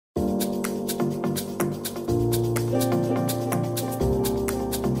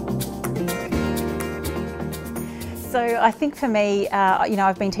So I think for me,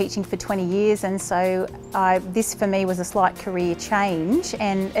 I've been teaching for 20 years, and so this for me was a slight career change,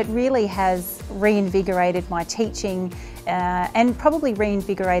 and it really has reinvigorated my teaching and probably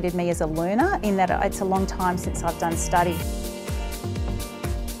reinvigorated me as a learner, in that it's a long time since I've done study.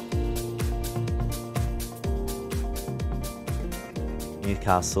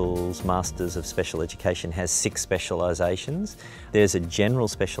 Newcastle's Masters of Special Education has 6 specialisations. There's a general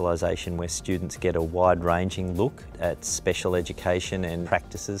specialisation where students get a wide-ranging look at special education and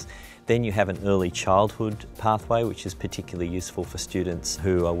practices. Then you have an early childhood pathway, which is particularly useful for students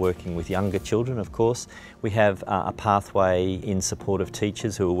who are working with younger children, of course. We have a pathway in support of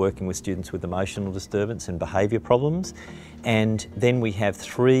teachers who are working with students with emotional disturbance and behaviour problems. And then we have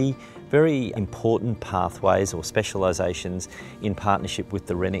 3 very important pathways or specialisations in partnership with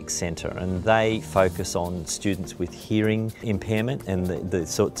the Rennick Centre, and they focus on students with hearing impairment and the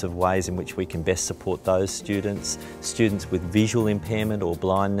sorts of ways in which we can best support those students, students with visual impairment or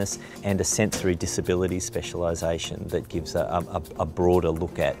blindness, and a sensory disability specialisation that gives a broader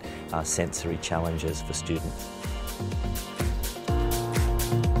look at sensory challenges for students.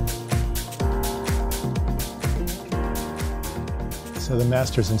 So the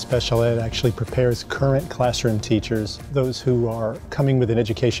Masters in Special Ed actually prepares current classroom teachers, those who are coming with an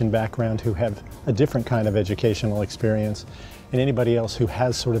education background who have a different kind of educational experience, and anybody else who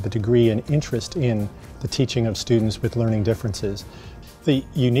has sort of a degree and interest in the teaching of students with learning differences. The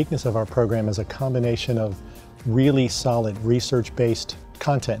uniqueness of our program is a combination of really solid research-based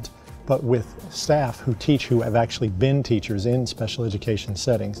content, but with staff who have actually been teachers in special education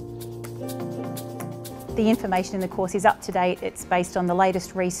settings. The information in the course is up to date, it's based on the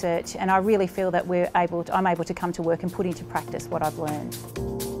latest research, and I really feel that I'm able to come to work and put into practice what I've learned.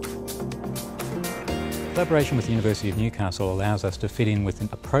 Collaboration with the University of Newcastle allows us to fit in with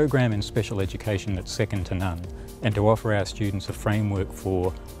a program in special education that's second to none, and to offer our students a framework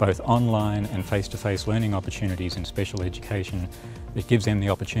for both online and face-to-face learning opportunities in special education that gives them the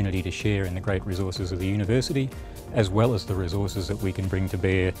opportunity to share in the great resources of the university, as well as the resources that we can bring to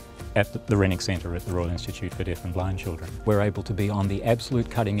bear at the Rennick Centre at the Royal Institute for Deaf and Blind Children. We're able to be on the absolute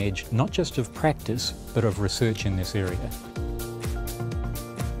cutting edge, not just of practice, but of research in this area.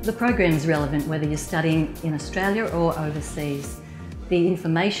 The program is relevant whether you're studying in Australia or overseas. The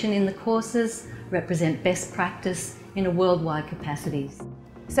information in the courses represent best practice in a worldwide capacity.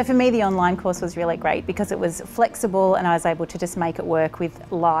 So for me, the online course was really great because it was flexible and I was able to just make it work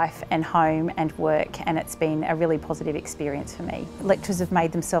with life and home and work, and it's been a really positive experience for me. Lecturers have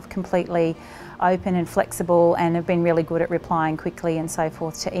made themselves completely open and flexible and have been really good at replying quickly and so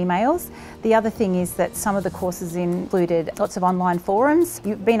forth to emails. The other thing is that some of the courses included lots of online forums.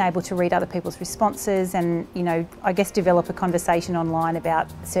 You've been able to read other people's responses and, I guess develop a conversation online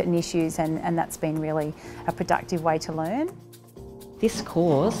about certain issues, and that's been really a productive way to learn. This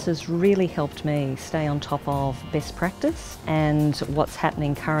course has really helped me stay on top of best practice and what's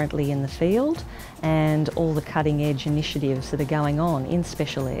happening currently in the field and all the cutting edge initiatives that are going on in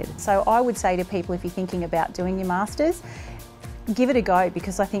special ed. So I would say to people, if you're thinking about doing your Masters, give it a go,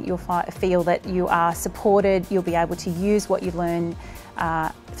 because I think you'll feel that you are supported, you'll be able to use what you learn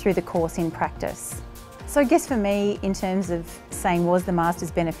through the course in practice. So I guess for me, in terms of saying was the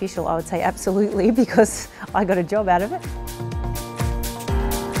Masters beneficial, I would say absolutely, because I got a job out of it.